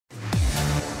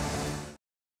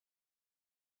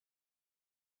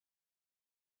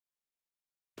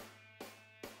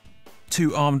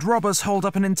Two armed robbers hold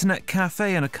up an internet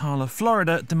cafe in Ocala,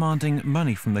 Florida, demanding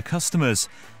money from the customers.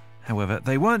 However,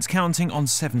 they weren't counting on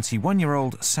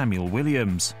 71-year-old Samuel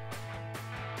Williams.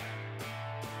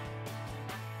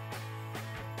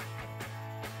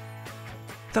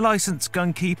 The licensed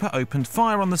gunkeeper opened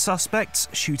fire on the suspects,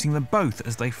 shooting them both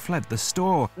as they fled the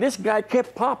store. This guy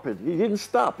kept popping. He didn't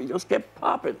stop. He just kept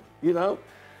popping, you know?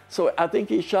 So I think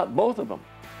he shot both of them.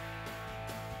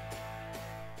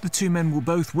 The two men were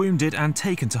both wounded and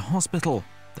taken to hospital.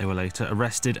 They were later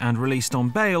arrested and released on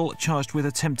bail, charged with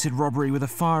attempted robbery with a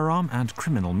firearm and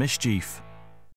criminal mischief.